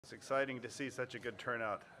It's exciting to see such a good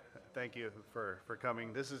turnout. Thank you for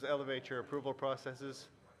coming. This is Elevate Your Approval Processes,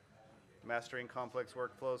 Mastering Complex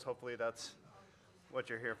Workflows. Hopefully that's what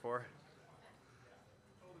you're here for.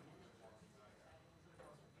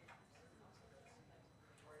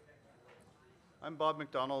 I'm Bob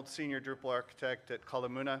McDonald, Senior Drupal Architect at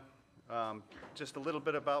Kalamuna. Just a little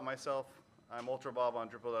bit about myself. I'm UltraBob on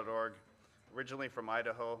Drupal.org, originally from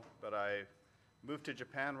Idaho, but I moved to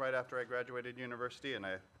Japan right after I graduated university, and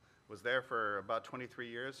I was there for about 23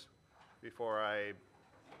 years before I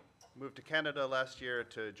moved to Canada last year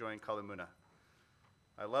to join Kalamuna.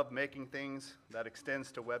 I love making things. That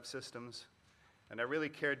extends to web systems, and I really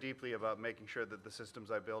care deeply about making sure that the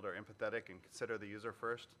systems I build are empathetic and consider the user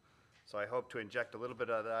first. So I hope to inject a little bit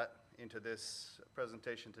of that into this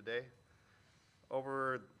presentation today.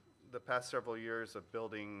 Over the past several years of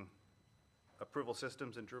building approval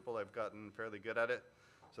systems in Drupal, I've gotten fairly good at it.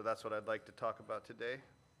 So that's what I'd like to talk about today.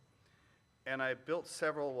 And I built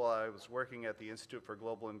several while I was working at the Institute for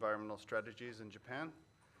Global Environmental Strategies in Japan,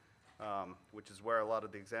 which is where a lot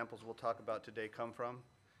of the examples we'll talk about today come from.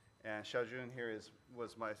 And Xiaojun here is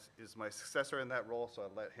my successor in that role, so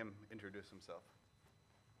I'll let him introduce himself.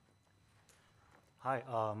 Hi,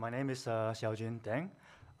 my name is Xiaojun Deng.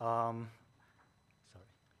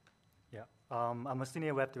 I'm a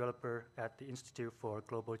senior web developer at the Institute for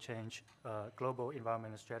Global Change, Global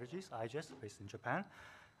Environmental Strategies, IGES, based in Japan.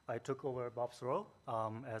 I took over Bob's role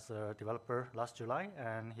as a developer last July,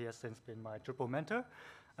 and he has since been my Drupal mentor,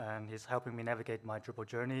 and he's helping me navigate my Drupal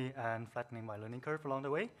journey and flattening my learning curve along the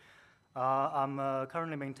way. I'm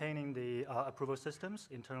currently maintaining the approval systems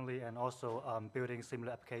internally and also building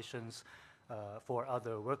similar applications for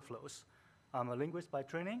other workflows. I'm a linguist by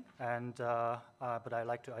training, and but I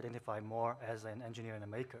like to identify more as an engineer and a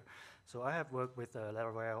maker. So I have worked with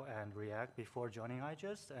Laravel and React before joining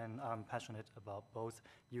IGES, and I'm passionate about both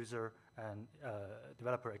user and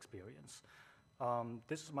developer experience.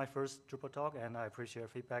 This is my first Drupal talk, and I appreciate your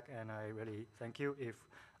feedback, and I really thank you. If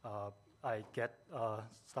I get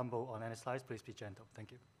stumble on any slides, please be gentle.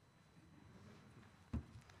 Thank you.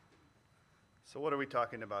 So what are we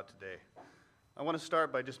talking about today? I want to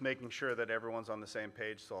start by just making sure that everyone's on the same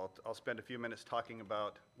page, so I'll spend a few minutes talking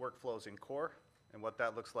about workflows in core and what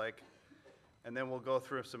that looks like, and then we'll go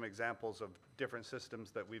through some examples of different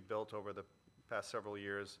systems that we've built over the past several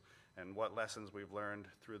years and what lessons we've learned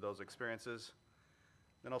through those experiences.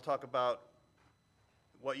 Then I'll talk about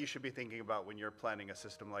what you should be thinking about when you're planning a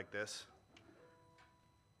system like this.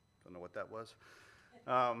 Don't know what that was.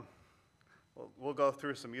 We'll go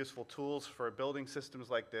through some useful tools for building systems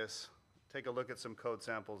like this, take a look at some code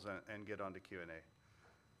samples, and get on to Q&A.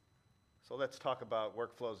 So let's talk about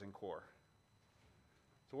workflows in core.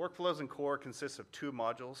 So workflows in core consists of two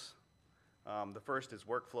modules. The first is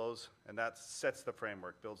workflows, and that sets the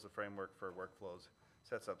framework, builds the framework for workflows,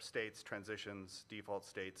 sets up states, transitions, default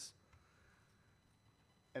states.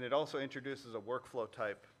 And it also introduces a workflow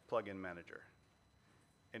type plugin manager.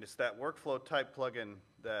 And it's that workflow type plugin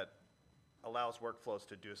that allows workflows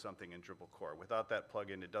to do something in Drupal core. Without that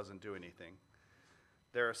plugin, it doesn't do anything.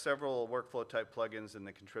 There are several workflow type plugins in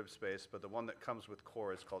the contrib space, but the one that comes with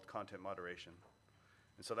core is called content moderation.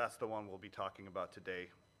 And so that's the one we'll be talking about today.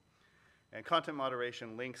 And content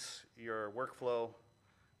moderation links your workflow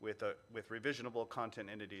with revisionable content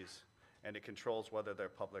entities, and it controls whether they're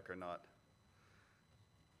public or not.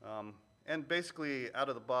 And basically, out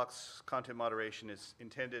of the box, content moderation is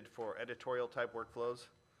intended for editorial type workflows.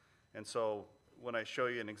 And so when I show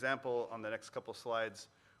you an example on the next couple slides,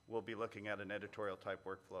 we'll be looking at an editorial type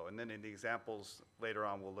workflow. And then in the examples later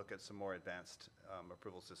on, we'll look at some more advanced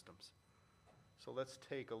approval systems. So let's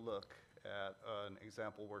take a look at an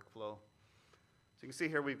example workflow. So you can see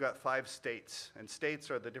here we've got 5 states. And states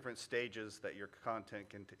are the different stages that your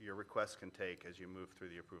your request can take as you move through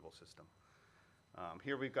the approval system.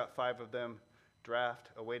 Here we've got 5 of them: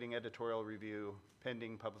 draft, awaiting editorial review,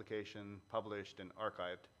 pending publication, published, and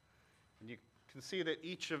archived. And you can see that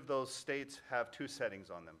each of those states have 2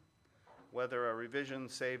 settings on them. Whether a revision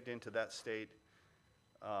saved into that state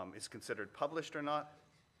is considered published or not,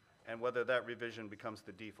 and whether that revision becomes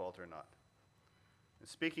the default or not. And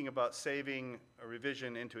speaking about saving a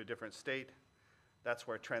revision into a different state, that's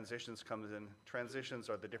where transitions comes in. Transitions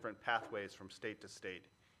are the different pathways from state to state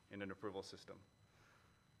in an approval system.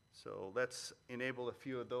 So let's enable a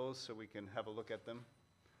few of those so we can have a look at them.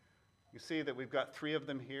 You see that we've got 3 of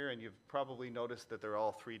them here, and you've probably noticed that they're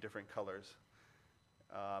all 3 different colors.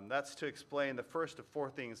 That's to explain the first of 4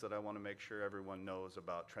 things that I want to make sure everyone knows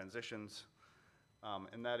about transitions,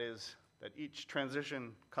 and that is that each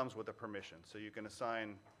transition comes with a permission. So you can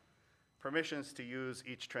assign permissions to use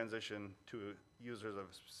each transition to users of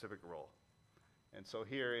a specific role. And so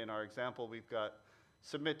here in our example, we've got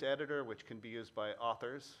submit to editor, which can be used by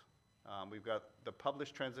authors. We've got the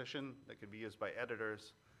publish transition that can be used by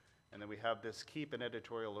editors. And then we have this keep and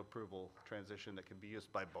editorial approval transition that can be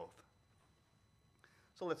used by both.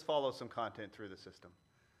 So let's follow some content through the system.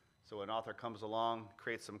 So an author comes along,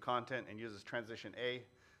 creates some content, and uses transition A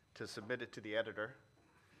to submit it to the editor.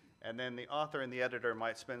 And then the author and the editor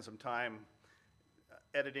might spend some time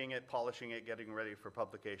editing it, polishing it, getting ready for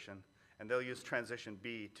publication. And they'll use transition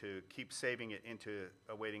B to keep saving it into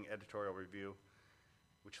awaiting editorial review,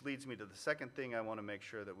 which leads me to the second thing I want to make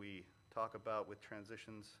sure that we talk about with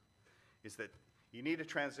transitions, is that you need a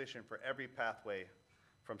transition for every pathway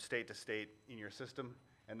from state to state in your system,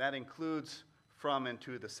 and that includes from and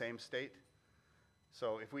to the same state.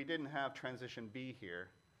 So if we didn't have transition B here,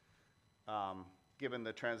 given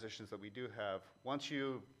the transitions that we do have, once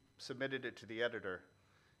you submitted it to the editor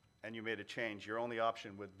and you made a change, your only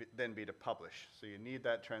option would then be to publish. So you need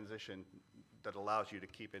that transition that allows you to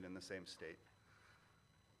keep it in the same state.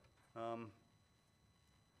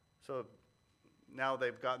 So now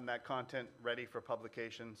they've gotten that content ready for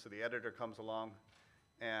publication, so the editor comes along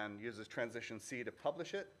and uses transition C to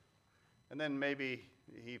publish it, and then maybe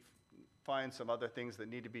he finds some other things that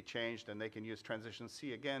need to be changed, and they can use transition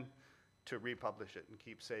C again to republish it and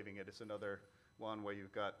keep saving it. It's another one where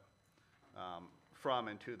you've got from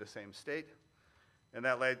and to the same state. And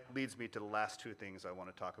that leads me to the last two things I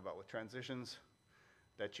want to talk about with transitions,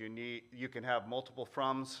 that you can have multiple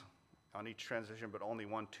froms on each transition, but only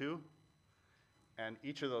one to. And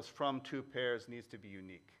each of those from-to pairs needs to be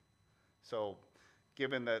unique. So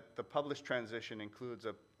given that the published transition includes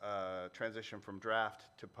a transition from draft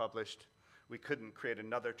to published, we couldn't create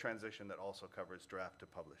another transition that also covers draft to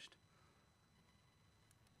published.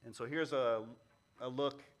 And so here's a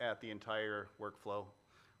look at the entire workflow.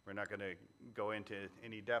 We're not going to go into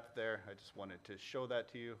any depth there. I just wanted to show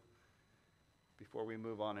that to you before we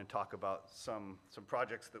move on and talk about some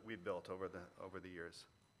projects that we've built over the years.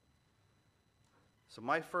 So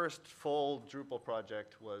my first full Drupal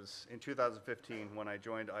project was in 2015 when I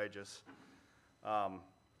joined IGES.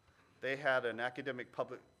 They had an academic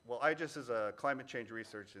IGES is a climate change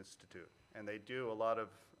research institute, and they do a lot of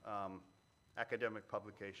academic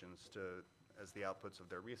publications as the outputs of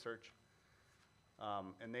their research.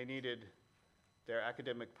 And they needed their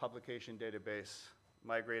academic publication database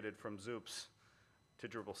migrated from Zoops to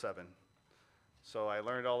Drupal 7. So I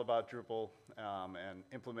learned all about Drupal and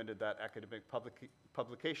implemented that academic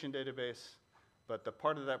publication database. But the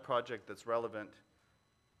part of that project that's relevant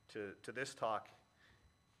to this talk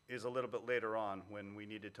is a little bit later on when we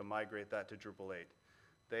needed to migrate that to Drupal 8.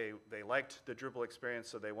 They liked the Drupal experience,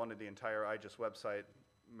 so they wanted the entire IGES website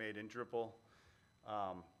made in Drupal.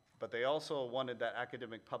 But they also wanted that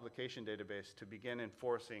academic publication database to begin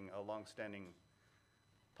enforcing a longstanding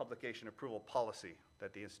publication approval policy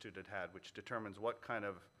that the Institute had, which determines what kind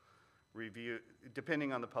of review,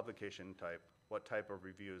 depending on the publication type, what type of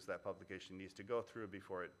reviews that publication needs to go through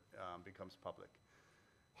before it becomes public.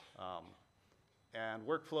 And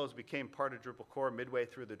workflows became part of Drupal core midway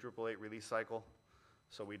through the Drupal 8 release cycle,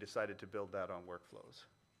 so we decided to build that on workflows.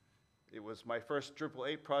 It was my first Drupal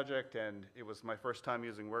 8 project, and it was my first time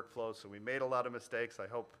using workflows, so we made a lot of mistakes. I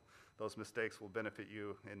hope those mistakes will benefit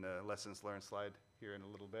you in the lessons learned slide here in a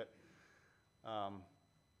little bit.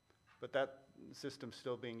 But that system's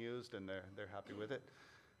still being used, and they're happy with it.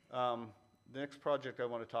 The next project I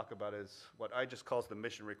want to talk about is what IGES calls the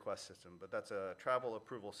mission request system, but that's a travel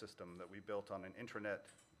approval system that we built on an intranet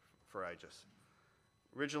for IGES.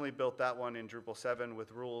 Originally built that one in Drupal 7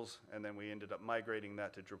 with rules, and then we ended up migrating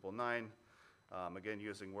that to Drupal 9, again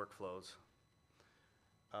using workflows.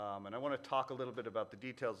 And I want to talk a little bit about the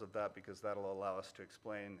details of that because that'll allow us to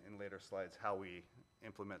explain in later slides how we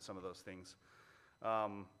implement some of those things.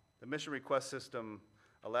 The mission request system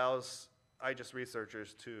allows IGES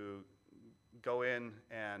researchers to go in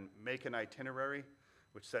and make an itinerary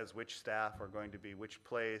which says which staff are going to be which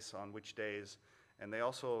place on which days, and they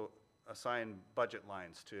also assign budget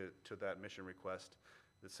lines to that mission request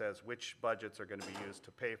that says which budgets are going to be used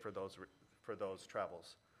to pay for those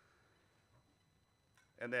travels.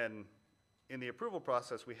 And then in the approval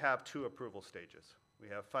process, we have two approval stages. We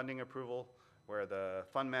have funding approval, where the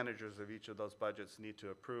fund managers of each of those budgets need to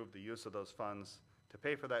approve the use of those funds to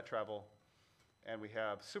pay for that travel. And we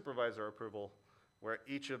have supervisor approval, where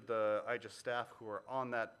each of the IGES staff who are on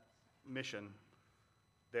that mission,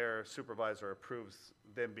 their supervisor approves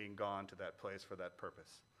them being gone to that place for that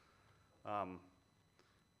purpose.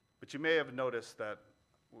 But you may have noticed that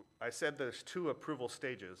I said there's two approval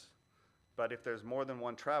stages, But if there's more than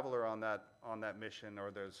one traveler on that mission, or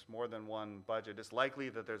there's more than one budget, it's likely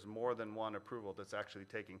that there's more than one approval that's actually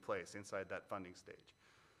taking place inside that funding stage.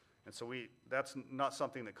 And so that's not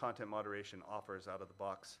something that content moderation offers out of the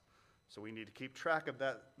box. So we need to keep track of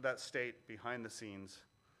that state behind the scenes,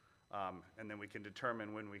 and then we can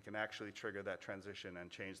determine when we can actually trigger that transition and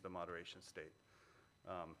change the moderation state.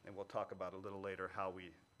 And we'll talk about a little later how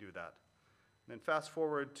we do that. And then fast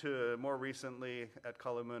forward to more recently at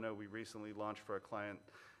Kalamuna, we recently launched for a client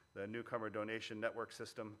the Newcomer Donation Network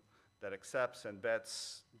System that accepts and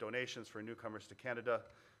vets donations for newcomers to Canada,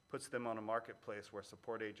 puts them on a marketplace where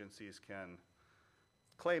support agencies can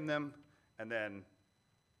claim them, and then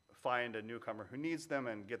find a newcomer who needs them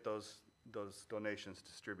and get those donations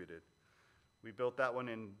distributed. We built that one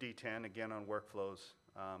in D10, again on workflows.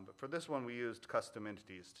 But for this one, we used custom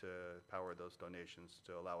entities to power those donations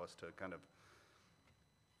to allow us to kind of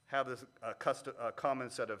have this a common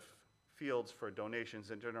set of fields for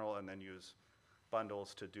donations in general, and then use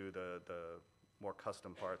bundles to do the more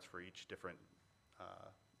custom parts for each different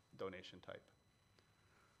donation type.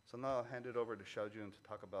 So now I'll hand it over to Xiaojun to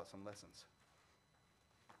talk about some lessons.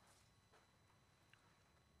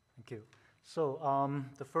 Thank you. So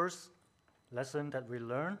the first lesson that we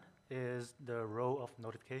learned is the role of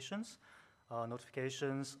notifications.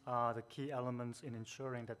 Notifications are the key elements in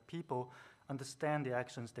ensuring that people understand the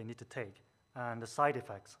actions they need to take and the side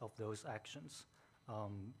effects of those actions.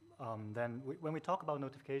 When we talk about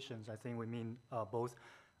notifications, I think we mean both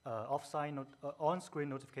on-screen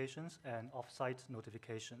notifications and off-site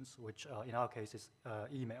notifications, which in our case is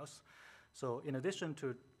emails. So in addition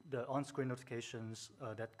to the on-screen notifications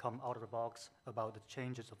that come out of the box about the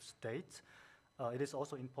changes of state, it is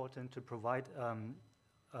also important to provide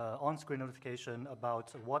on-screen notification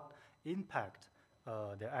about what impact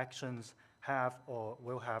their actions have or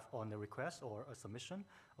will have on the request or a submission,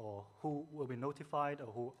 or who will be notified,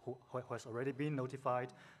 or who has already been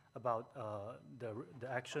notified about the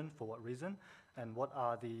action, for what reason, and what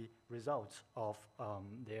are the results of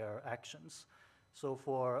their actions. So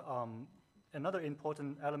for another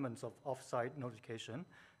important element of off-site notification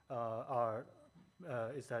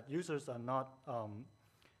is that users are not,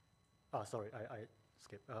 sorry, I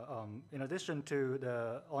skipped. In addition to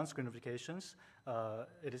the on-screen notifications,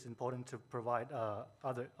 it is important to provide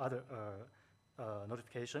other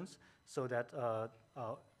notifications so that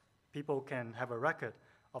people can have a record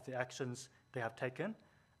of the actions they have taken,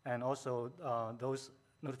 and also those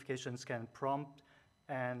notifications can prompt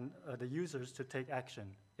the users to take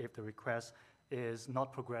action if the request is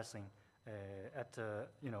not progressing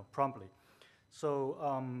promptly. So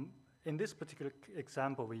in this particular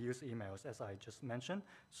example, we use emails, as I just mentioned.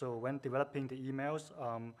 So when developing the emails,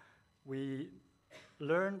 we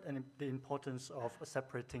learned the importance of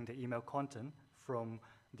separating the email content from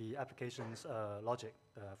the application's logic,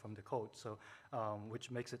 from the code, so which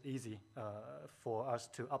makes it easy for us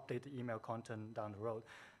to update the email content down the road.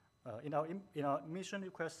 In our mission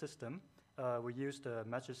request system, we use the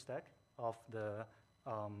message stack of the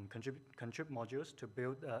contrib modules to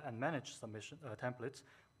build and manage submission templates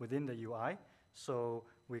within the UI, so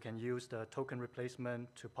we can use the token replacement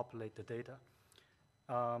to populate the data.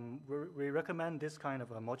 We recommend this kind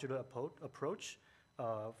of a modular approach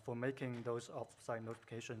for making those off-site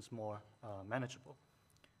notifications more manageable.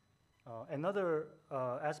 Another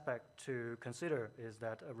aspect to consider is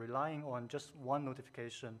that relying on just one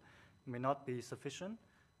notification may not be sufficient,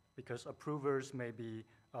 because approvers may be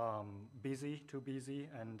too busy,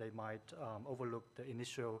 and they might overlook the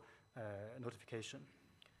initial notification.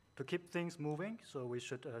 To keep things moving, so we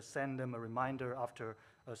should send them a reminder after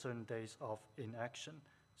certain days of inaction.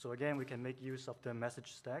 So again, we can make use of the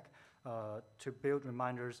message stack to build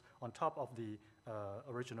reminders on top of the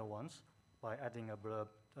original ones by adding a blurb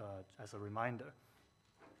as a reminder.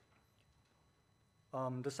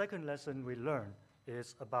 The second lesson we learned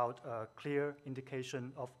is about a clear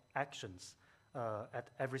indication of actions at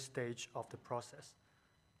every stage of the process.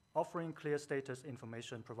 Offering clear status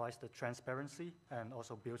information provides the transparency and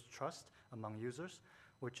also builds trust among users,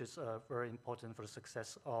 which is very important for the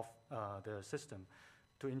success of the system.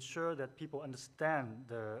 To ensure that people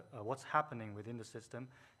understand what's happening within the system,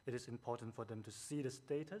 it is important for them to see the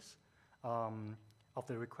status of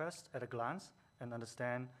the request at a glance and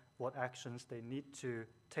understand what actions they need to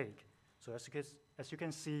take. So as you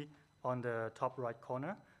can see on the top right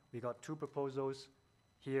corner, we got two proposals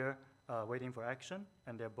here waiting for action,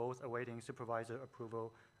 and they're both awaiting supervisor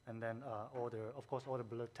approval. And then of course, all the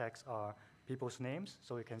blue text are people's names,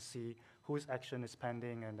 so you can see whose action is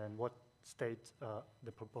pending and then what state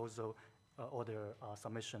the proposal or the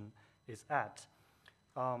submission is at.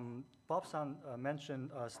 Bob-san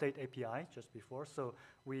mentioned State API just before, so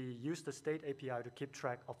we use the State API to keep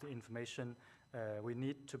track of the information we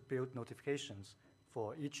need to build notifications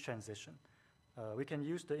for each transition. We can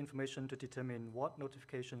use the information to determine what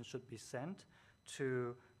notifications should be sent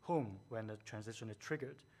to whom when the transition is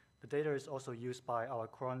triggered. The data is also used by our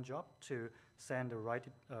cron job to send the right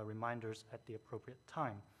reminders at the appropriate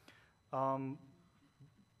time.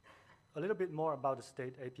 A little bit more about the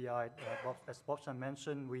State API. As Bob-san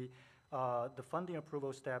mentioned, the funding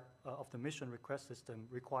approval step of the mission request system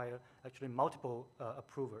require actually multiple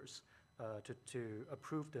approvers to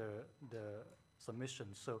approve the submission.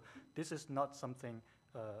 So this is not something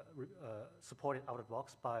supported out of the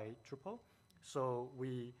box by Drupal. So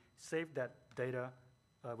we save that data.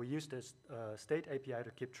 We use this State API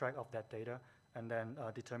to keep track of that data and then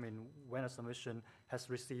determine when a submission has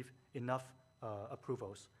received enough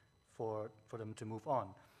approvals for them to move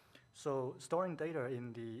on. So storing data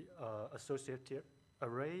in the associated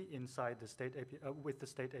array inside the State API, with the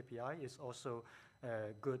State API is also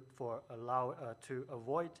good for to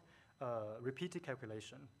avoid repeated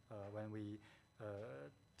calculation when we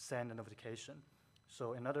send a notification.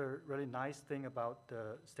 So another really nice thing about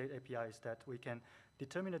the State API is that we can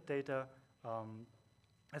determine the data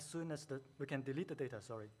as soon as we can delete the data,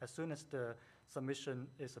 as soon as the submission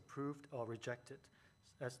is approved or rejected,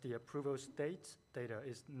 as the approval state data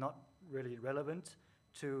is not really relevant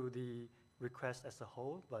to the request as a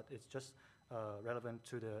whole, but it's just relevant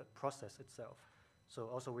to the process itself. So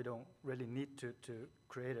also we don't really need to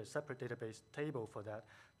create a separate database table for that,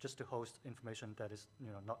 just to host information that is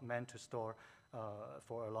not meant to store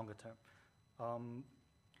for a longer term.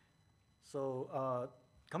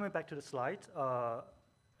 Coming back to the slide,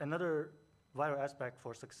 another vital aspect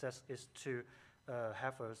for success is to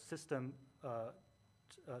have a system,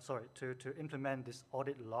 to implement this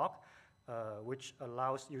audit log, which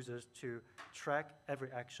allows users to track every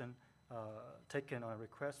action taken on a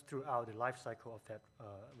request throughout the life cycle of that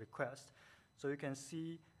request. So you can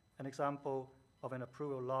see an example of an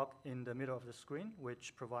approval log in the middle of the screen,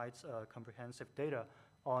 which provides comprehensive data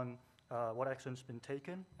on what action's been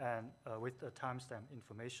taken and with the timestamp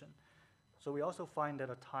information. So we also find that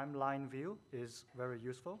a timeline view is very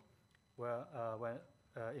useful, where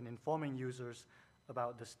in informing users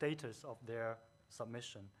about the status of their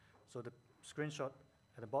submission. So the screenshot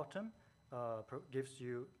at the bottom gives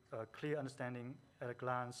you a clear understanding at a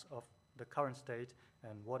glance of the current state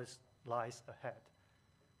and what lies ahead.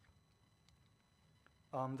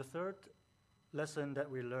 The third lesson that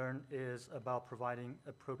we learn is about providing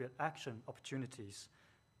appropriate action opportunities.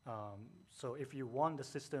 So if you want the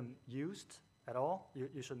system used at all,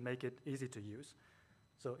 you should make it easy to use.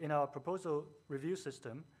 So in our proposal review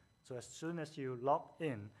system, so as soon as you log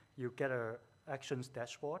in, you get an actions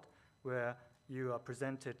dashboard where you are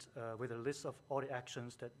presented with a list of all the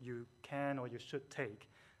actions that you can or you should take.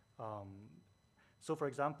 So for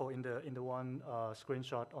example, in the one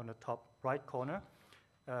screenshot on the top right corner,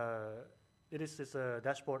 it is a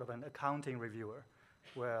dashboard of an accounting reviewer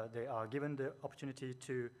where they are given the opportunity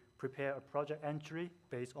to prepare a project entry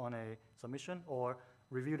based on a submission or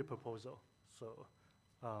review the proposal. So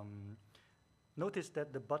notice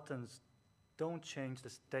that the buttons don't change the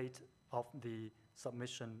state of the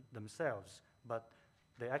submission themselves, but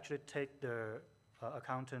they actually take the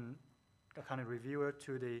accounting reviewer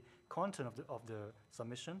to the content of the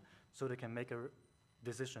submission, so they can make a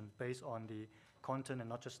decision based on the content and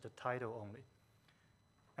not just the title only.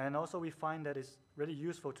 And also we find that it's really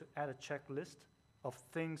useful to add a checklist of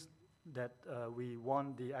things that we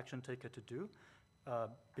want the action taker to do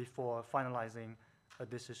before finalizing a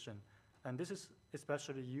decision. And this is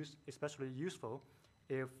especially useful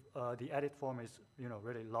if the edit form is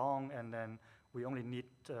really long, and then we only need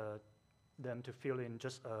them to fill in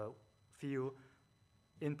just a few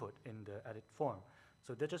input in the edit form.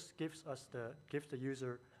 So that just gives the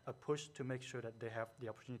user a push to make sure that they have the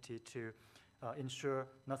opportunity to ensure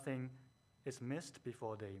nothing is missed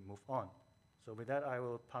before they move on. So with that, I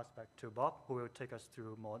will pass back to Bob, who will take us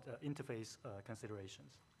through more interface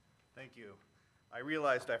considerations. Thank you. I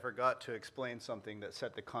realized I forgot to explain something that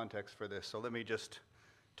set the context for this, so let me just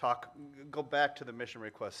go back to the mission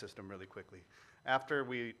request system really quickly. After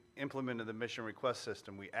we implemented the mission request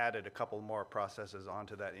system, we added a couple more processes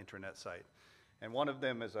onto that intranet site. And one of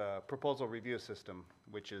them is a proposal review system,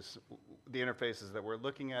 which is the interfaces that we're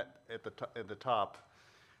looking at the top.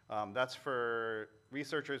 That's for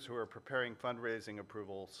researchers who are preparing fundraising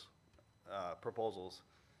proposals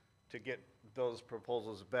to get those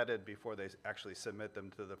proposals vetted before they actually submit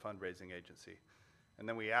them to the fundraising agency. And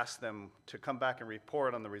then we ask them to come back and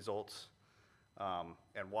report on the results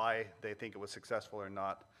and why they think it was successful or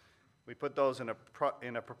not. We put those in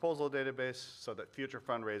a proposal database so that future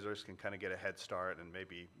fundraisers can kind of get a head start and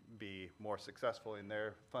maybe be more successful in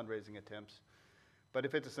their fundraising attempts. But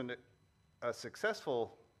if it's a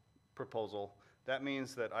successful proposal, that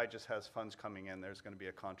means that IGES has funds coming in, there's going to be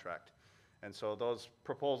a contract. And so those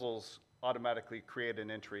proposals automatically create an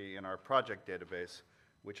entry in our project database,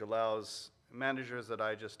 which allows managers at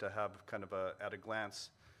IGES to have kind of at a glance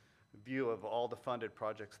view of all the funded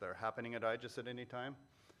projects that are happening at IGES at any time.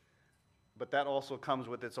 But that also comes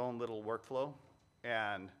with its own little workflow.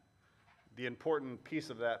 And the important piece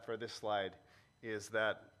of that for this slide is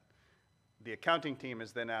that the accounting team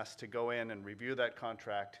is then asked to go in and review that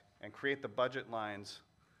contract and create the budget lines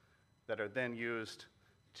that are then used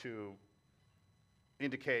to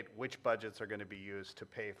indicate which budgets are going to be used to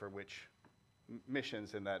pay for which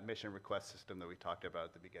missions in that mission request system that we talked about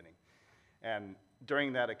at the beginning. And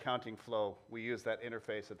during that accounting flow, we use that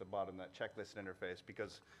interface at the bottom, that checklist interface,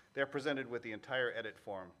 because they're presented with the entire edit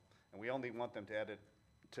form, and we only want them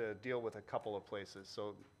to deal with a couple of places,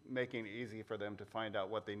 so making it easy for them to find out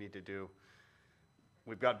what they need to do.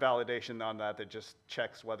 We've got validation on that just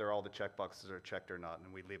checks whether all the checkboxes are checked or not,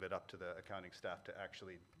 and we leave it up to the accounting staff to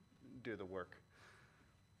actually do the work.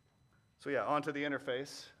 So yeah, onto the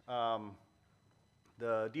interface.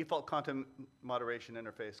 The default content moderation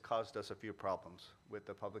interface caused us a few problems with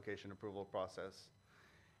the publication approval process.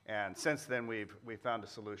 And since then, we've found a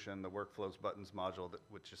solution, the Workflows Buttons module,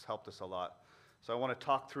 which has helped us a lot. So I want to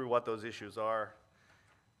talk through what those issues are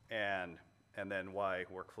and then why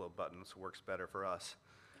Workflow Buttons works better for us.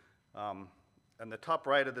 On the top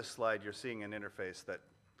right of this slide, you're seeing an interface that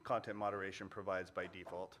content moderation provides by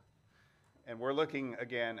default. And we're looking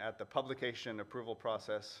again at the publication approval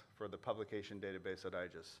process for the publication database at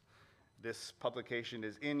IGES. This publication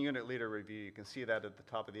is in Unit Leader Review. You can see that at the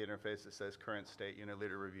top of the interface. It says Current State Unit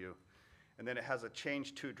Leader Review. And then it has a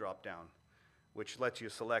Change To drop-down, which lets you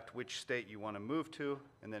select which state you want to move to,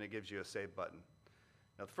 and then it gives you a Save button.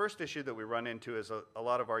 Now, the first issue that we run into is a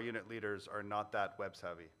lot of our unit leaders are not that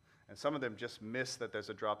web-savvy, and some of them just miss that there's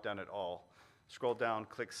a drop-down at all. Scroll down,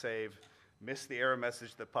 click Save, miss the error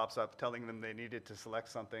message that pops up telling them they needed to select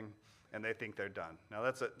something, and they think they're done. Now,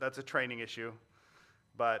 that's a training issue,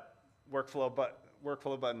 but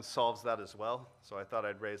Workflow Buttons solves that as well, so I thought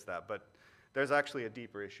I'd raise that. But there's actually a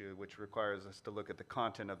deeper issue which requires us to look at the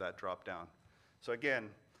content of that drop-down. So again,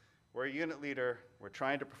 we're a unit leader, we're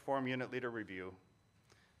trying to perform unit leader review.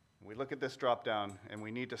 We look at this drop-down, and we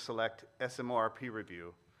need to select SMORP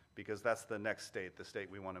review, because that's the next state, the state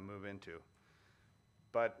we want to move into.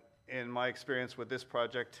 But in my experience with this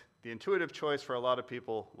project, the intuitive choice for a lot of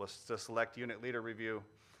people was to select Unit Leader Review,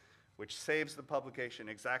 which saves the publication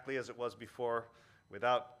exactly as it was before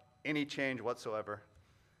without any change whatsoever.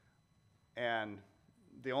 And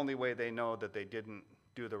the only way they know that they didn't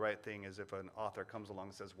do the right thing is if an author comes along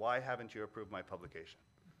and says, "Why haven't you approved my publication?"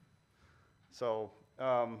 So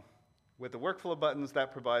with the workflow buttons,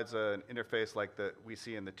 that provides an interface like we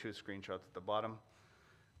see in the two screenshots at the bottom.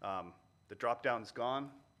 The drop-down's gone.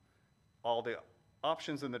 All the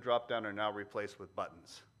options in the drop-down are now replaced with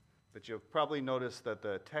buttons. But you'll probably notice that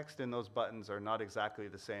the text in those buttons are not exactly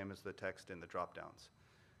the same as the text in the drop-downs.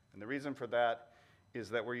 And the reason for that is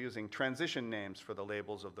that we're using transition names for the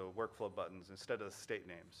labels of the workflow buttons instead of the state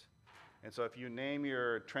names. And so if you name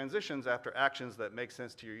your transitions after actions that make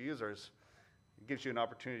sense to your users, it gives you an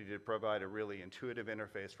opportunity to provide a really intuitive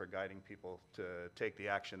interface for guiding people to take the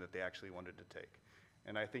action that they actually wanted to take.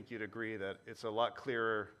 And I think you'd agree that it's a lot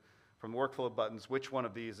clearer from workflow buttons which one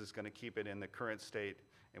of these is going to keep it in the current state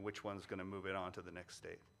and which one's going to move it on to the next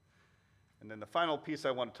state. And then the final piece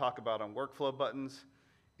I want to talk about on workflow buttons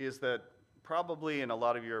is that probably in a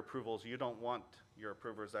lot of your approvals, you don't want your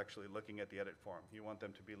approvers actually looking at the edit form. You want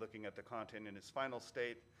them to be looking at the content in its final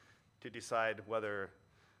state to decide whether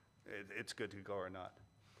it's good to go or not.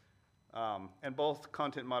 And both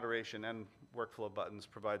content moderation and workflow buttons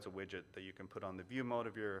provides a widget that you can put on the view mode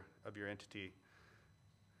of your entity.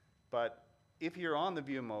 But if you're on the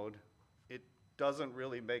view mode, it doesn't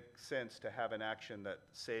really make sense to have an action that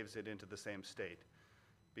saves it into the same state,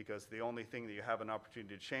 because the only thing that you have an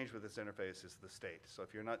opportunity to change with this interface is the state. So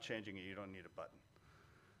if you're not changing it, you don't need a button.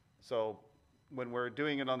 So when we're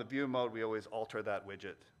doing it on the view mode, we always alter that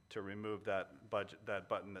widget to remove that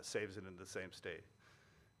button that saves it in the same state.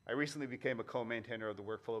 I recently became a co-maintainer of the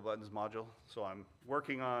Workflow Buttons module, so I'm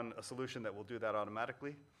working on a solution that will do that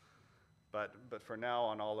automatically. But for now,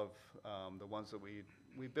 on all of the ones that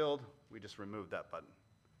we build, we just remove that button.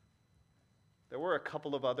 There were a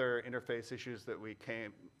couple of other interface issues that we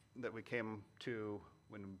came to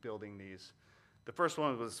when building these. The first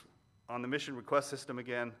one was on the mission request system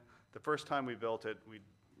again, the first time we built it, we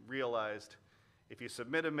realized if you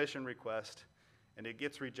submit a mission request and it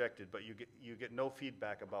gets rejected, but you get no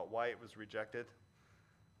feedback about why it was rejected,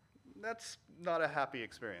 that's not a happy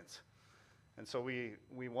experience. And so we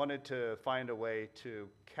wanted to find a way to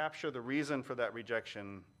capture the reason for that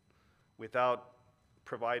rejection without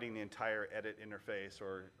providing the entire edit interface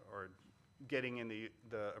or getting in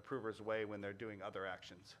the approver's way when they're doing other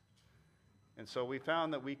actions. And so we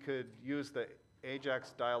found that we could use the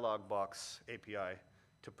Ajax dialog box API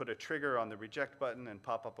to put a trigger on the reject button and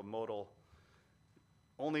pop up a modal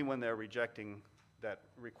only when they're rejecting that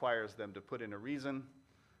requires them to put in a reason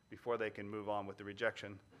before they can move on with the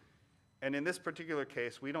rejection. And in this particular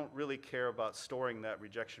case, we don't really care about storing that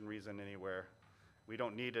rejection reason anywhere. We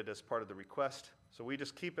don't need it as part of the request, so we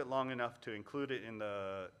just keep it long enough to include it in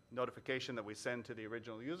the notification that we send to the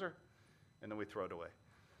original user, and then we throw it away.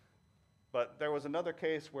 But there was another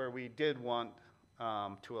case where we did want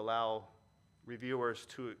to allow reviewers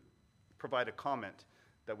to provide a comment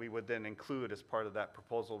that we would then include as part of that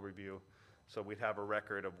proposal review, so we'd have a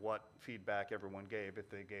record of what feedback everyone gave if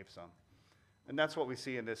they gave some. And that's what we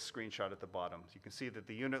see in this screenshot at the bottom. So you can see that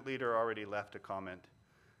the unit leader already left a comment,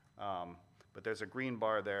 but there's a green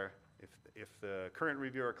bar there. If the current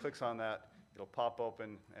reviewer clicks on that, it'll pop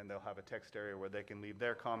open and they'll have a text area where they can leave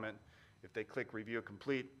their comment. If they click review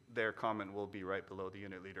complete, their comment will be right below the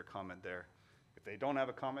unit leader comment there. If they don't have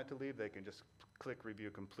a comment to leave, they can just click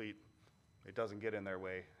review complete. It doesn't get in their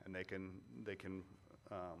way, and they can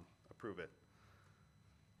approve it.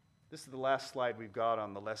 This is the last slide we've got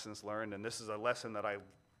on the lessons learned, and this is a lesson that I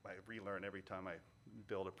relearn every time I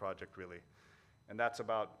build a project, really. And that's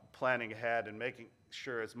about planning ahead and making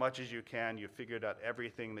sure as much as you can, you've figured out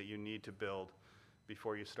everything that you need to build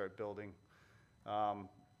before you start building.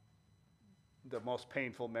 The most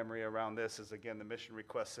painful memory around this is, again, the mission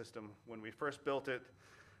request system. When we first built it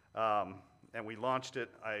and we launched it,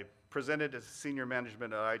 I presented as senior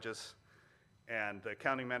management at IGES, and the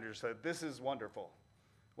accounting manager said, "This is wonderful.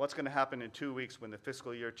 What's going to happen in 2 weeks when the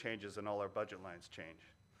fiscal year changes and all our budget lines change?"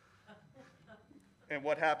 And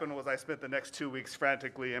what happened was I spent the next 2 weeks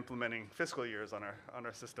frantically implementing fiscal years on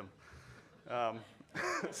our system.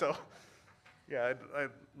 So, yeah, I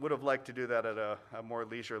would have liked to do that at a more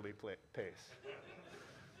leisurely pace.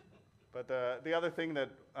 But the other thing that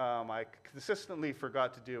I consistently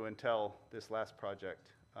forgot to do until this last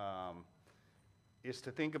project is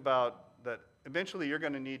to think about that eventually you're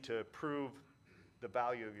going to need to prove the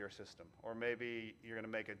value of your system, or maybe you're going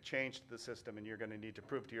to make a change to the system and you're going to need to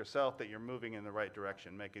prove to yourself that you're moving in the right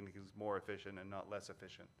direction, making things more efficient and not less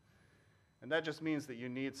efficient. And that just means that you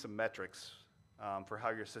need some metrics for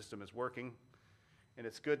how your system is working, and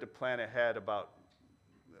it's good to plan ahead about,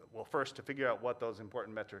 well, first to figure out what those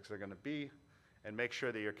important metrics are going to be and make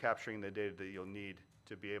sure that you're capturing the data that you'll need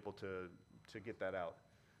to be able to get that out.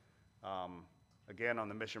 Again, on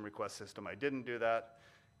the mission request system, I didn't do that,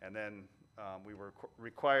 and then we were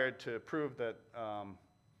required to prove that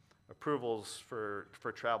approvals for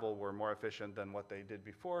travel were more efficient than what they did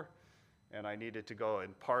before, and I needed to go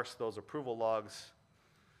and parse those approval logs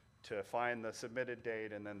to find the submitted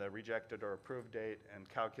date and then the rejected or approved date and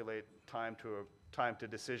calculate time to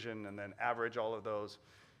decision and then average all of those.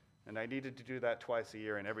 And I needed to do that twice a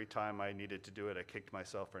year, and every time I needed to do it, I kicked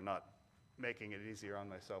myself for not making it easier on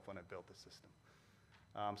myself when I built the system.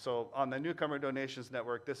 So on the Newcomer Donations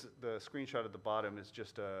Network, the screenshot at the bottom is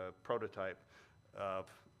just a prototype of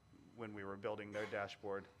when we were building their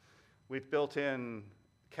dashboard. We've built in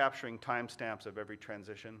capturing timestamps of every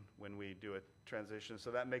transition when we do a transition,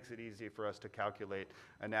 so that makes it easy for us to calculate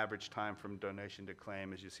an average time from donation to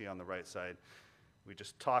claim, as you see on the right side. We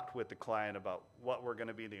just talked with the client about what were going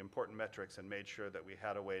to be the important metrics and made sure that we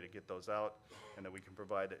had a way to get those out and that we can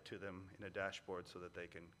provide it to them in a dashboard so that they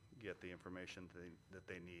can get the information that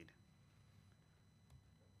they need.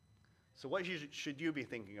 So what should you be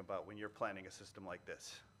thinking about when you're planning a system like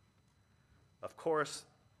this? Of course,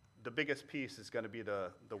 the biggest piece is going to be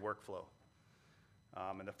the workflow.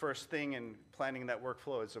 And the first thing in planning that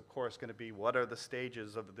workflow is, of course, going to be what are the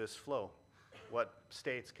stages of this flow? What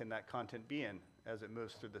states can that content be in as it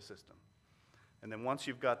moves through the system? And then once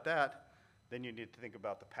you've got that, then you need to think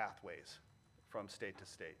about the pathways from state to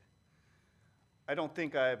state. I don't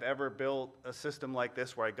think I've ever built a system like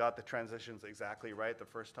this where I got the transitions exactly right the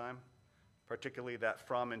first time. Particularly that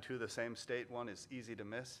from and to the same state one is easy to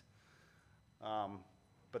miss.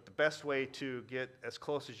 But the best way to get as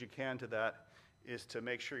close as you can to that is to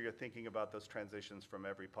make sure you're thinking about those transitions from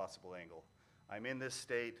every possible angle. I'm in this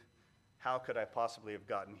state, how could I possibly have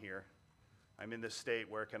gotten here? I'm in this state,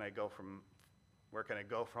 where can I go from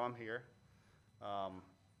here?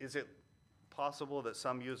 Is it possible that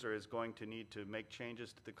some user is going to need to make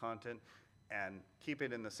changes to the content and keep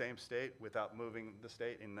it in the same state without moving the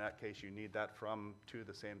state. In that case, you need that from to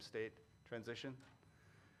the same state transition.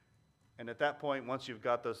 And at that point, once you've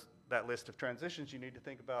got that list of transitions, you need to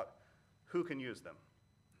think about who can use them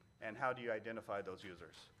and how do you identify those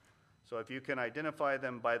users. So if you can identify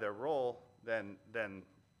them by their role, then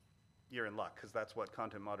you're in luck, because that's what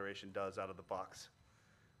content moderation does out of the box.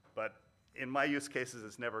 But in my use cases,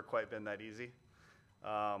 it's never quite been that easy.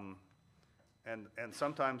 And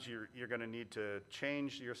sometimes you're going to need to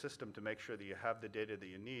change your system to make sure that you have the data that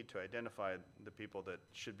you need to identify the people that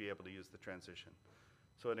should be able to use the transition.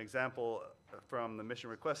 So an example from the mission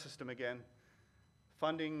request system again,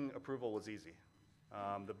 funding approval was easy.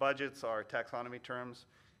 The budgets are taxonomy terms,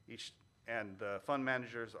 and the fund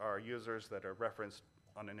managers are users that are referenced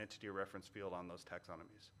on an entity reference field on those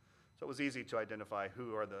taxonomies. So it was easy to identify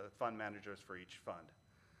who are the fund managers for each fund.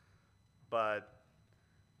 But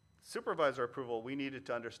supervisor approval, we needed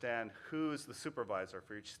to understand who's the supervisor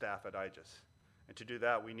for each staff at IGES. And to do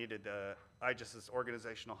that, we needed IGES's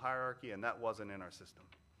organizational hierarchy, and that wasn't in our system.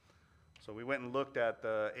 So we went and looked at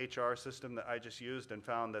the HR system that IGES used and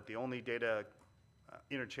found that the only data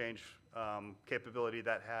interchange capability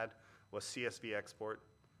that had was CSV export.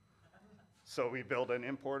 So we build an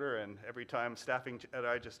importer, and every time staffing at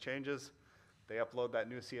IGES changes, they upload that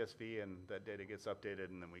new CSV, and that data gets updated,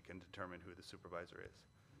 and then we can determine who the supervisor is.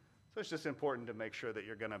 So it's just important to make sure that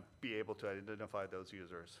you're going to be able to identify those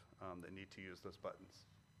users that need to use those buttons.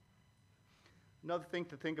 Another thing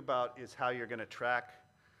to think about is how you're going to track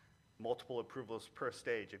multiple approvals per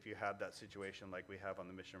stage if you have that situation like we have on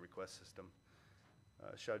the mission request system.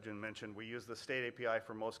 Xiaojun mentioned we use the state API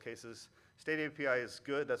for most cases. State API is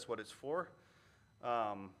good, that's what it's for.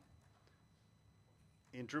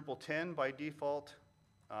 In Drupal 10, by default,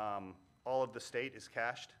 all of the state is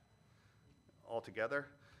cached altogether.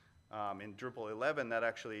 In Drupal 11, that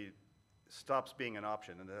actually stops being an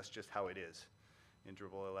option, and that's just how it is in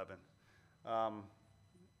Drupal 11.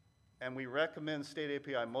 And we recommend state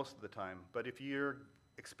API most of the time, but if you're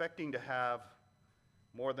expecting to have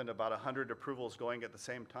more than about 100 approvals going at the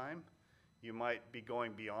same time, you might be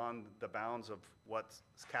going beyond the bounds of what's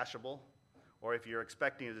cacheable, or if you're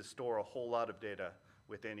expecting to store a whole lot of data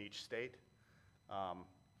within each state,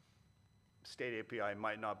 state API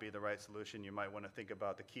might not be the right solution. You might want to think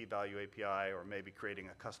about the key value API, or maybe creating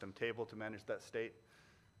a custom table to manage that state.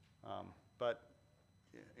 But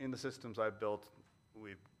in the systems I've built,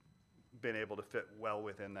 we've been able to fit well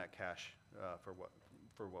within that cache for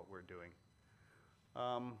what we're doing.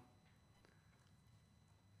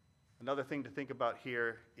 Another thing to think about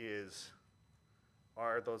here is,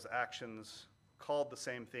 are those actions called the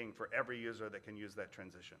same thing for every user that can use that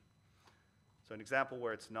transition? So an example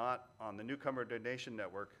where it's not, on the newcomer donation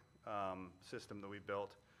network system that we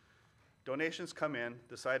built, donations come in,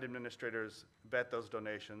 the site administrators vet those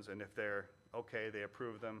donations, and if they're okay, they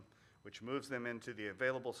approve them, which moves them into the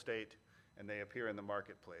available state, and they appear in the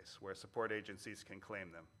marketplace where support agencies can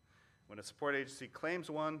claim them. When a support agency claims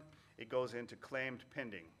one, it goes into claimed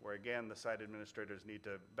pending, where again, the site administrators need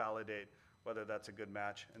to validate whether that's a good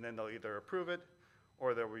match, and then they'll either approve it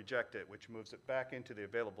or they'll reject it, which moves it back into the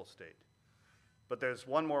available state. But there's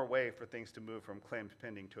one more way for things to move from claimed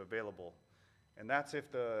pending to available, and that's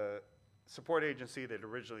if the support agency that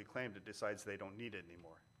originally claimed it decides they don't need it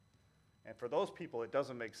anymore. And for those people, it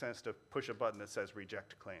doesn't make sense to push a button that says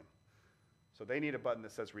reject claim. So they need a button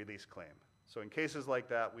that says release claim. So in cases like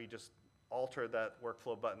that, we just alter that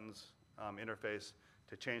workflow buttons interface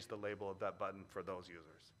to change the label of that button for those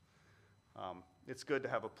users. It's good to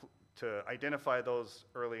have to identify those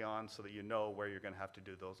early on so that you know where you're going to have to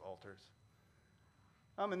do those alters.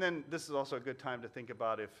 And then this is also a good time to think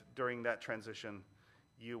about if during that transition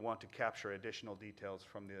you want to capture additional details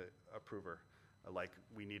from the approver, like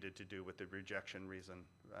we needed to do with the rejection reason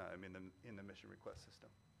in the mission request system.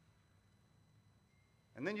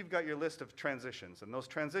 And then you've got your list of transitions, and those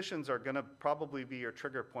transitions are going to probably be your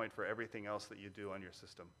trigger point for everything else that you do on your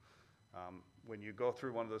system. When you go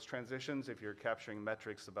through one of those transitions, if you're capturing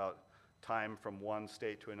metrics about time from one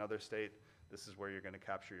state to another state, this is where you're going to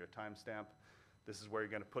capture your timestamp. This is where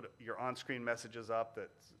you're going to put your on-screen messages up that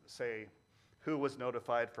say who was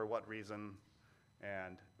notified for what reason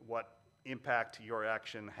and what impact your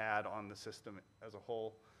action had on the system as a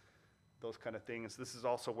whole. Those kind of things. This is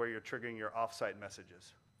also where you're triggering your offsite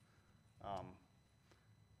messages.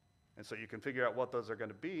 And so you can figure out what those are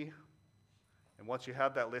going to be. And once you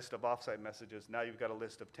have that list of offsite messages, now you've got a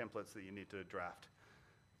list of templates that you need to draft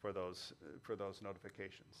for those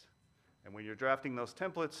notifications. And when you're drafting those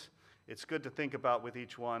templates, it's good to think about with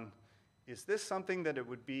each one, is this something that it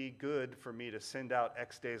would be good for me to send out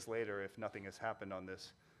X days later if nothing has happened on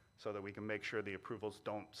this, so that we can make sure the approvals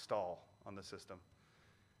don't stall on the system?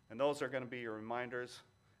 And those are going to be your reminders.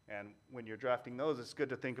 And when you're drafting those, it's good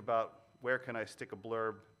to think about where can I stick a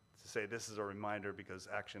blurb to say this is a reminder because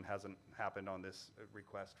action hasn't happened on this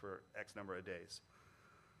request for X number of days.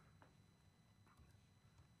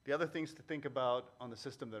 The other things to think about on the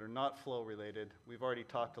system that are not flow related, we've already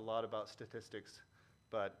talked a lot about statistics,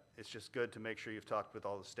 but it's just good to make sure you've talked with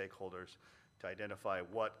all the stakeholders to identify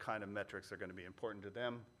what kind of metrics are going to be important to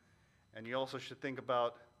them. And you also should think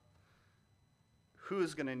about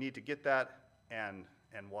who's going to need to get that and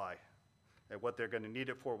why, and what they're going to need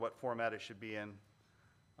it for, what format it should be in,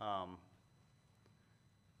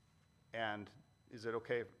 and is it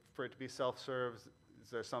okay for it to be self-serve? Is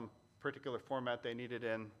there some particular format they need it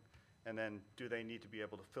in? And then do they need to be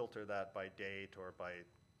able to filter that by date or by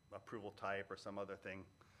approval type or some other thing?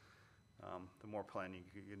 The more planning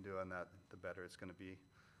you can do on that, the better it's going to be.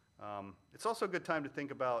 It's also a good time to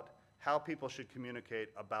think about how people should communicate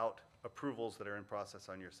about approvals that are in process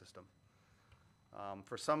on your system.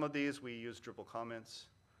 For some of these, we use Drupal comments.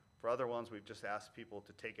 For other ones, we've just asked people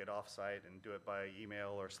to take it off-site and do it by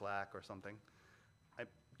email or Slack or something. I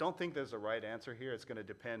don't think there's a right answer here. It's going to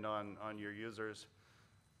depend on your users,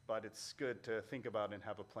 but it's good to think about and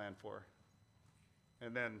have a plan for.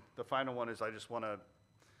 And then the final one is I just want to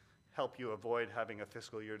help you avoid having a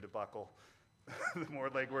fiscal year debacle. The more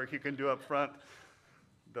legwork you can do up front,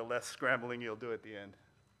 the less scrambling you'll do at the end.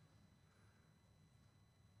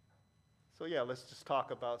 So yeah, let's just talk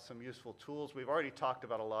about some useful tools. We've already talked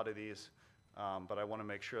about a lot of these, but I want to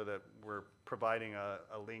make sure that we're providing a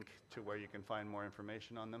link to where you can find more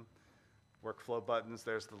information on them. Workflow buttons,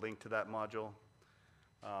 there's the link to that module.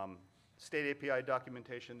 State API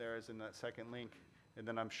documentation there is in that second link. And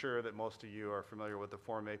then I'm sure that most of you are familiar with the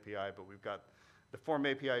Form API, but we've got the Form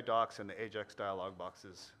API docs and the AJAX dialog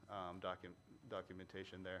boxes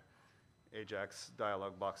documentation there. AJAX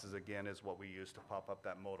dialog boxes, again, is what we use to pop up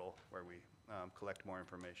that modal where we collect more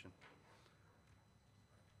information.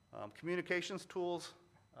 Communications tools.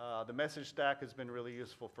 The message stack has been really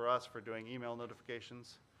useful for us for doing email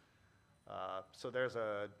notifications. So there's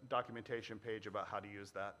a documentation page about how to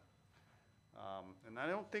use that. And I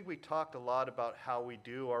don't think we talked a lot about how we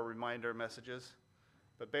do our reminder messages,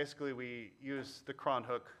 but basically we use the cron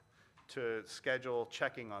hook to schedule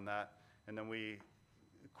checking on that, and then we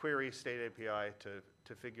query State API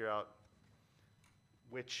to figure out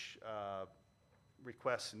which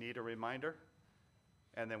requests need a reminder,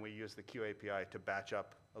 and then we use the Q API to batch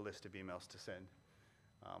up a list of emails to send.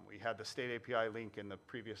 We had the State API link in the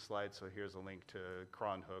previous slide, so here's a link to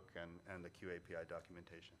cron hook and the Q API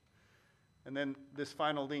documentation. And then this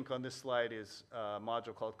final link on this slide is a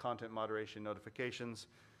module called Content Moderation Notifications.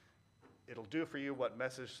 It'll do for you what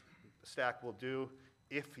Message Stack will do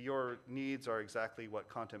if your needs are exactly what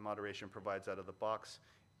content moderation provides out of the box.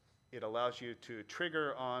 It allows you to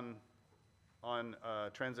trigger on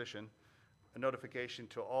transition a notification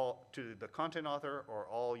to the content author or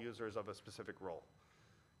all users of a specific role.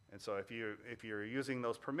 And so if you're using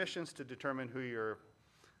those permissions to determine who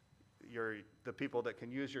the people that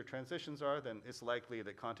can use your transitions are, then it's likely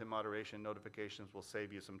that content moderation notifications will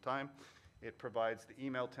save you some time. It provides the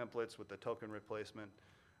email templates with the token replacement.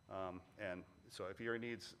 And so if your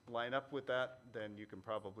needs line up with that, then you can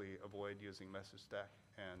probably avoid using Message Stack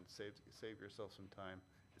and save yourself some time.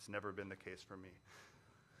 It's never been the case for me.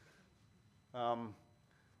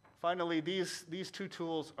 Finally, these two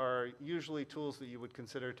tools are usually tools that you would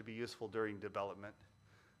consider to be useful during development.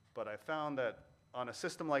 But I found that on a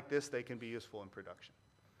system like this, they can be useful in production.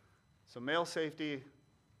 So mail safety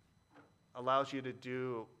allows you to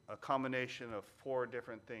do a combination of 4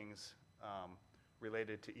 different things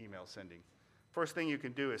related to email sending. First thing you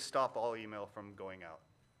can do is stop all email from going out.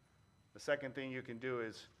 The second thing you can do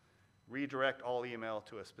is redirect all email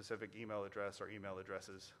to a specific email address or email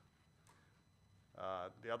addresses.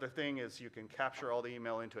 The other thing is you can capture all the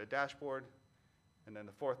email into a dashboard. And then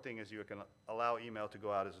the fourth thing is you can allow email to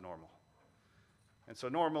go out as normal. And so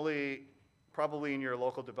normally, probably in your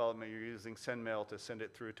local development, you're using SendMail to send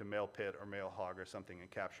it through to MailPit or MailHog or something and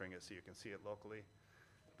capturing it so you can see it locally.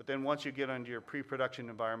 But then once you get onto your pre-production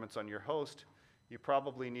environments on your host, you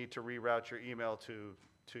probably need to reroute your email to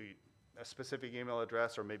a specific email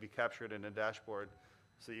address or maybe capture it in a dashboard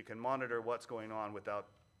so you can monitor what's going on without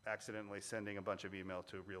accidentally sending a bunch of email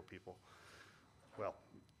to real people. Well,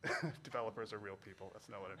 developers are real people. That's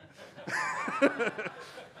not what I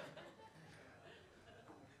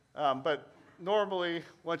mean. But normally,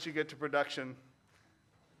 once you get to production,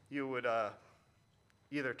 you would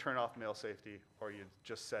either turn off mail safety or you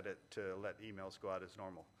just set it to let emails go out as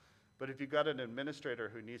normal. But if you've got an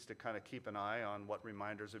administrator who needs to kind of keep an eye on what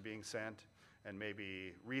reminders are being sent and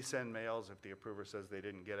maybe resend mails if the approver says they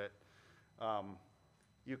didn't get it,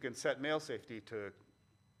 you can set mail safety to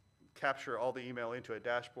capture all the email into a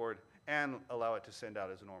dashboard and allow it to send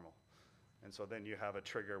out as normal. And so then you have a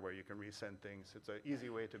trigger where you can resend things. It's an easy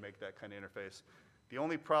way to make that kind of interface. The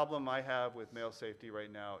only problem I have with mail safety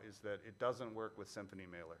right now is that it doesn't work with Symphony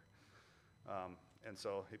Mailer. And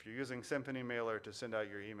so if you're using Symphony Mailer to send out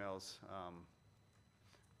your emails,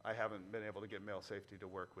 I haven't been able to get mail safety to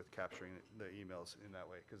work with capturing the emails in that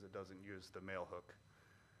way because it doesn't use the mail hook.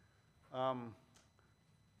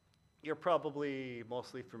 You're probably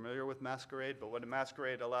mostly familiar with Masquerade, but what a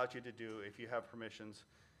Masquerade allows you to do if you have permissions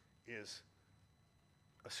is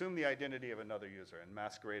assume the identity of another user and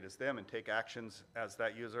masquerade as them and take actions as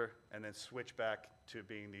that user and then switch back to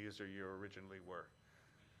being the user you originally were.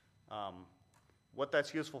 What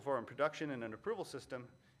that's useful for in production in an approval system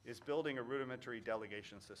is building a rudimentary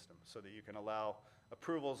delegation system so that you can allow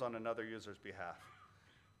approvals on another user's behalf.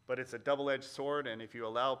 But it's a double-edged sword, and if you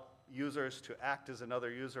allow users to act as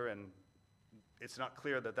another user and it's not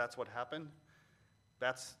clear that that's what happened,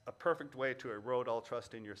 that's a perfect way to erode all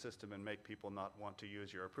trust in your system and make people not want to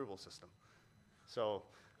use your approval system. So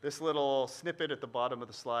this little snippet at the bottom of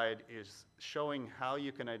the slide is showing how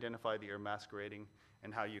you can identify that you're masquerading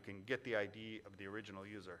and how you can get the ID of the original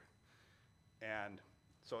user. And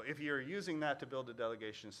so if you're using that to build a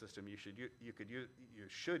delegation system, you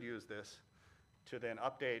should use this to then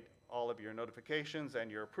update all of your notifications and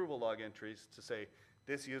your approval log entries to say,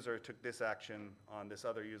 this user took this action on this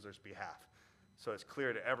other user's behalf. So it's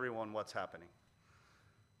clear to everyone what's happening.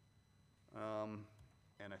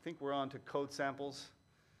 And I think we're on to code samples.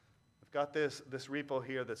 I've got this repo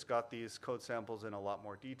here that's got these code samples in a lot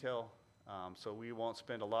more detail. So we won't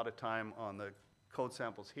spend a lot of time on the code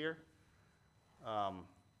samples here. I'll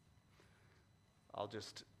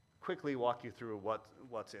just quickly walk you through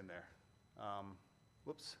what's in there.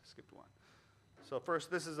 Whoops, skipped one. So first,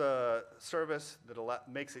 this is a service that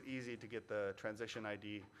makes it easy to get the transition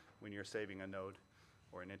ID when you're saving a node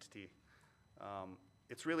or an entity.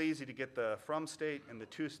 It's really easy to get the from state and the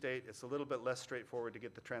to state. It's a little bit less straightforward to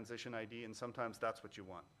get the transition ID, and sometimes that's what you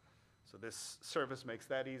want. So this service makes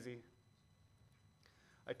that easy.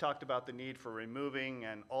 I talked about the need for removing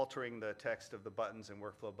and altering the text of the buttons and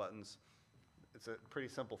workflow buttons. It's a pretty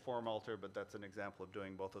simple form alter, but that's an example of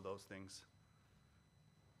doing both of those things.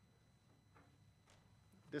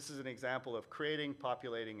 This is an example of creating,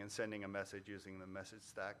 populating, and sending a message using the message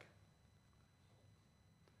stack.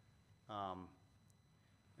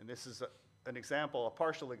 And this is a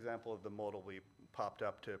partial example of the modal we popped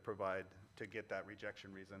up to get that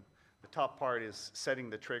rejection reason. The top part is setting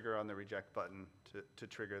the trigger on the reject button to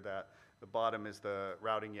trigger that. The bottom is the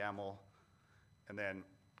routing YAML. And then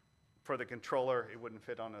for the controller, it wouldn't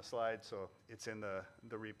fit on a slide, so it's in the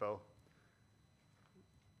repo.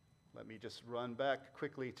 Let me just run back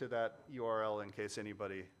quickly to that URL in case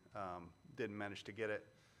anybody didn't manage to get it.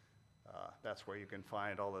 That's where you can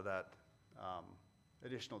find all of that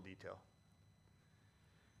additional detail.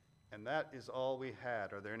 And that is all we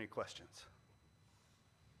had. Are there any questions?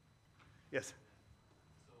 Yes?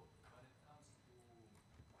 So when it comes to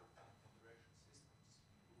configuration systems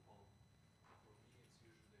in Drupal, for me it's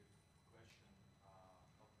usually a question of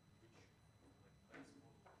which base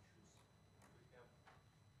model to choose. We have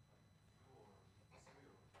two or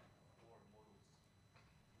three or four models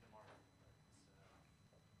in the market. It's something that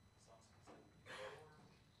we cover, or even like ES action.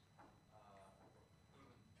 You know,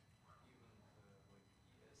 the business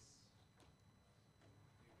rules with some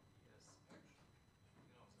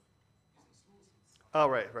Oh,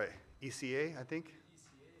 right. ECA, I think?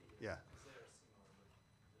 ECA, Yeah. they are similar,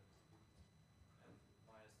 but they're different. And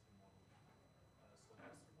Maestro model. So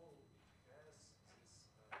Maestro model, it has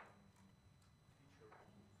this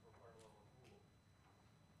feature for parallel approval.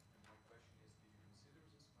 And my question is, do you consider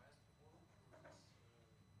this Maestro model for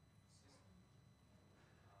this system?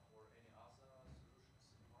 Or any other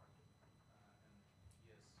solutions in the market? And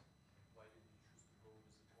yes, why did you choose to go with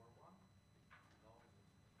the Core one? No,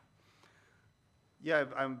 Yeah,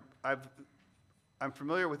 I'm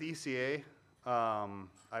familiar with ECA.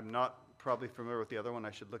 I'm not probably familiar with the other one.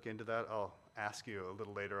 I should look into that. I'll ask you a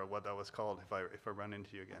little later what that was called if I run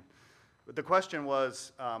into you again. But the question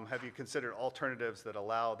was, have you considered alternatives that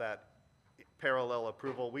allow that parallel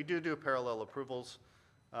approval? We do parallel approvals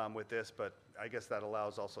with this, but I guess that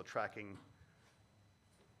allows also tracking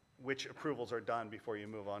which approvals are done before you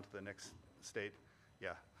move on to the next state.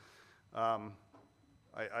 Yeah.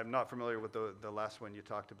 I'm not familiar with the last one you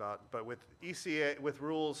talked about, but with ECA, with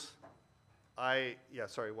rules, yeah,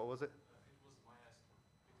 sorry, what was it? It was Maestro.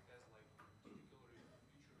 It has like particular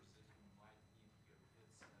features that you might need here.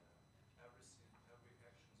 It's every actions go to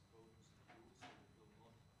the queue, so it will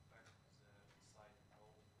not affect the site at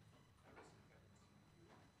all. Everything happens in the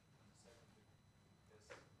queue. And the second, it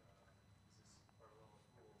has this parallel of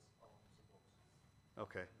rules out of the box.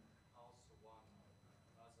 Okay. And also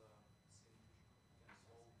another thing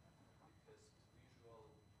which can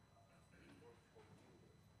solve, it has visual workflow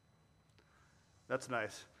builder. That's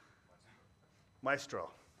nice.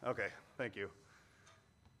 Maestro. Maestro. Okay, thank you.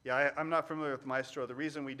 Yeah, I'm not familiar with Maestro. The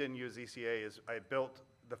reason we didn't use ECA is I built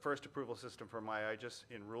the first approval system for MyIGES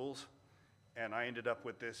in rules, and I ended up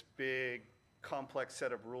with this big, complex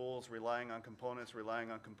set of rules, relying on components,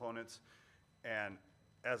 and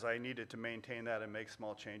as I needed to maintain that and make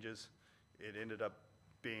small changes, it ended up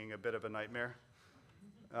being a bit of a nightmare.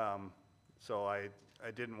 So I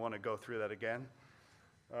didn't want to go through that again.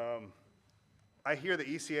 I hear the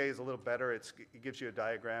ECA is a little better. It gives you a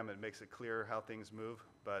diagram. It makes it clear how things move.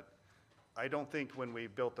 But I don't think when we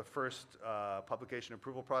built the first publication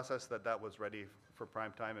approval process that was ready for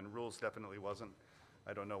prime time, and rules definitely wasn't.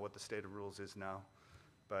 I don't know what the state of rules is now.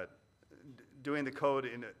 But doing the code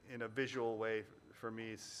in a visual way for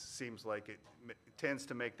me seems like it tends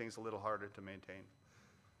to make things a little harder to maintain.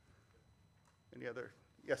 Any other?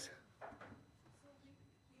 Yes? So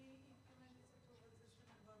we implement this approval system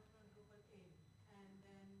and work on Drupal 8, and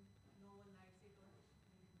then no one likes it, or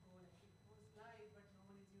maybe it goes live, but no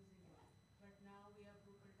one is using it. But now we have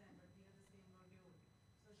Drupal 10, but we have the same module.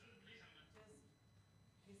 So should we just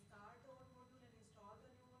restart the old module and install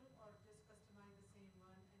the new module, or just customize the same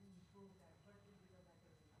one and improve that? What would be the better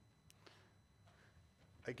way?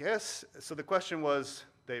 I guess, so the question was,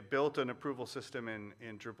 they built an approval system in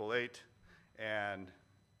Drupal 8, and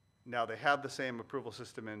now they have the same approval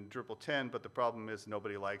system in Drupal 10, but the problem is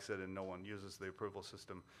nobody likes it and no one uses the approval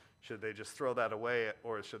system. Should they just throw that away,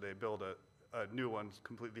 or should they build a new one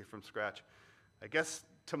completely from scratch? I guess,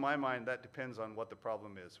 to my mind, that depends on what the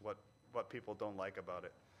problem is, what people don't like about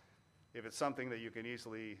it. If it's something that you can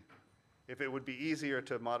easily, if it would be easier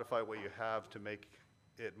to modify what you have to make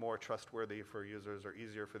it more trustworthy for users or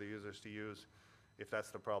easier for the users to use, if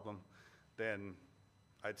that's the problem, then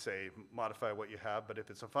I'd say modify what you have. But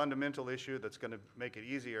if it's a fundamental issue that's going to make it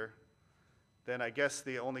easier, then I guess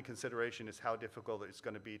the only consideration is how difficult it's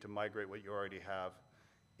going to be to migrate what you already have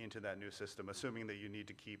into that new system, assuming that you need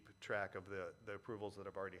to keep track of the approvals that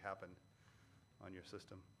have already happened on your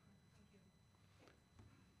system.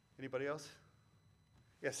 Anybody else?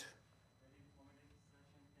 Yes? Very informative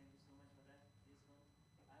session. Thank you so much for that. This one,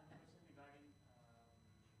 I have a question regarding the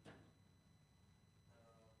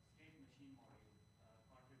state machine module, contrib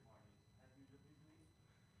module. Have you looked into it?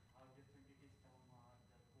 How different it is from the core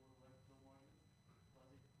workflow module? Because there's a lot of things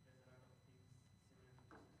similar to this as well.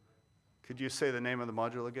 Could you say the name of the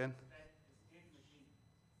module again? State machine.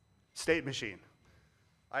 State Machine.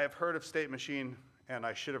 I have heard of State Machine, and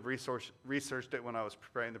I should have researched it when I was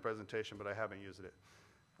preparing the presentation, but I haven't used it.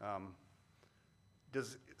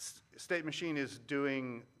 State Machine is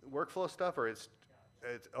doing workflow stuff, or it's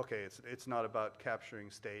okay? It's not about capturing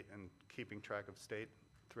state and keeping track of state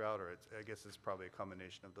throughout, or I guess it's probably a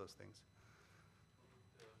combination of those things.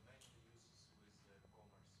 It mainly uses with the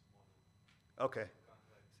commerce model. Okay.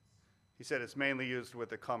 He said it's mainly used with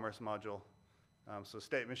the commerce module. So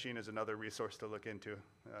State Machine is another resource to look into.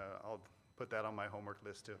 I'll put that on my homework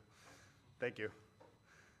list too. Thank you.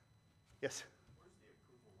 Yes? Where's the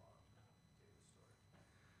approval log data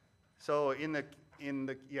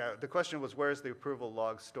stored? So the question was, where's the approval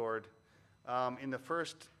log stored? In the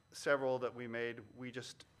first several that we made, we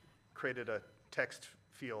just created a text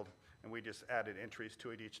field and we just added entries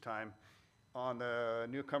to it each time. On the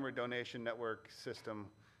Newcomer Donation Network system,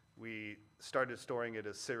 we started storing it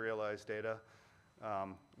as serialized data,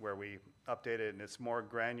 where we update it, and it's more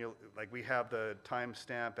granular. Like, we have the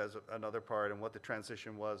timestamp as another part and what the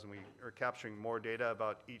transition was, and we are capturing more data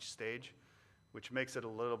about each stage, which makes it a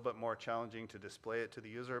little bit more challenging to display it to the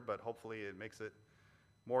user, but hopefully it makes it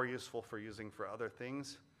more useful for using for other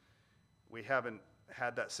things. We haven't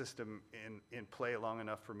had that system in play long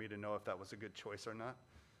enough for me to know if that was a good choice or not.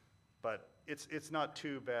 But it's not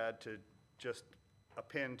too bad to just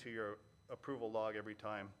append to your approval log every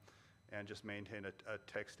time and just maintain a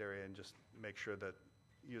text area and just make sure that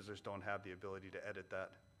users don't have the ability to edit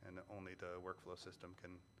that, and only the workflow system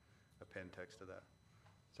can append text to that.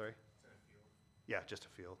 Sorry? Is that a field? Yeah, just a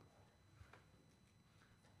field.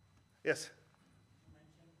 Yes? You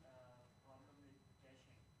mentioned problem with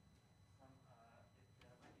caching. If there are multiple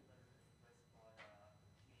requests for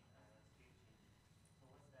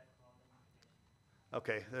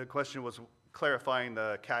Okay, the question was clarifying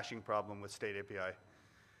the caching problem with state API.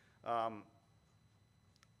 I'm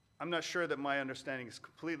not sure that my understanding is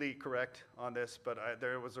completely correct on this, but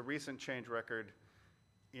there was a recent change record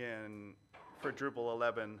for Drupal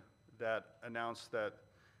 11 that announced that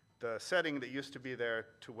the setting that used to be there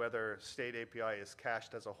to whether state API is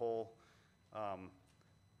cached as a whole,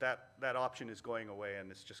 that option is going away, and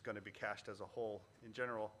it's just going to be cached as a whole in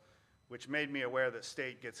general, which made me aware that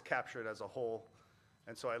state gets captured as a whole.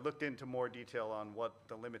 And so I looked into more detail on what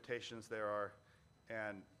the limitations there are,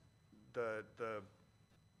 and the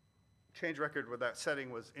change record where that setting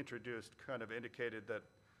was introduced kind of indicated that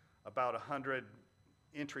about 100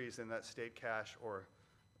 entries in that state cache, or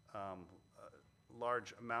a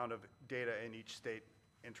large amount of data in each state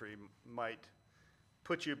entry, might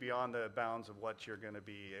put you beyond the bounds of what you're going to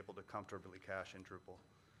be able to comfortably cache in Drupal.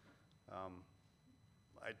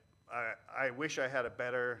 I wish I had a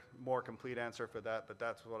better, more complete answer for that, but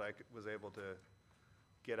that's what I was able to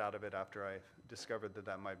get out of it after I discovered that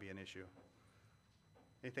that might be an issue.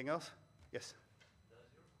 Anything else? Yes? Does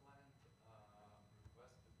your client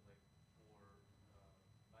request it like for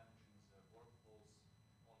managing the workflows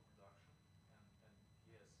on production? And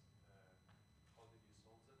yes, how did you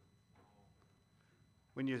solve that?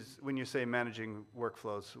 When you say managing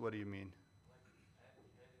workflows, what do you mean? Like adding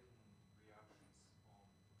reactions on conditions,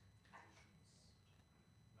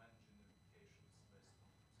 managing notifications based on specific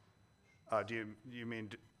conditions. Do you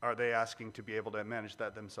mean, are they asking to be able to manage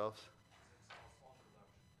that themselves? Themselves on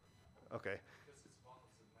production, for example. Okay. Because it's one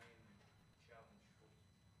of the main challenge for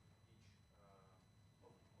each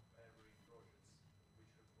of every project,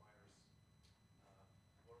 which requires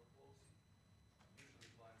workflows.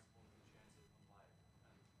 Usually clients want to change it on live,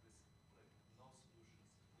 and with like no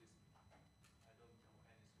solutions, at least I don't know any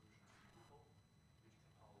solutions in Drupal which can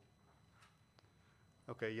help.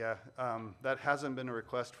 Okay, yeah. That hasn't been a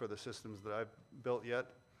request for the systems that I've built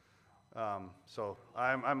yet. So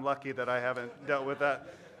I'm lucky that I haven't dealt with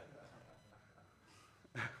that.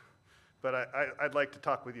 But I'd like to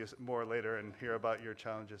talk with you more later and hear about your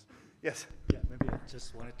challenges. Yes? Yeah, maybe I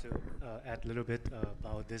just wanted to add a little bit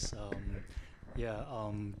about this.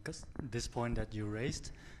 Because this point that you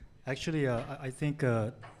raised, actually, I think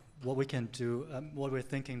what we can do, what we're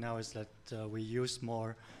thinking now is that we use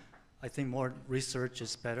more. I think more research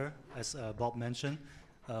is better, as Bob mentioned.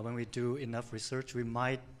 When we do enough research, we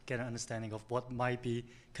might get an understanding of what might be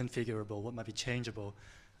configurable, what might be changeable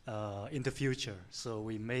in the future. So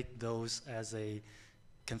we make those as a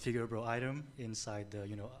configurable item inside the,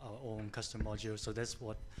 our own custom module. So that's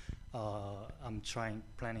what I'm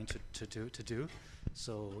planning to do.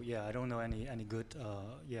 So yeah, I don't know any good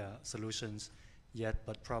solutions yet,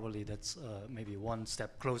 but probably that's maybe one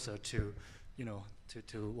step closer to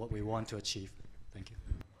to what we want to achieve. Thank you.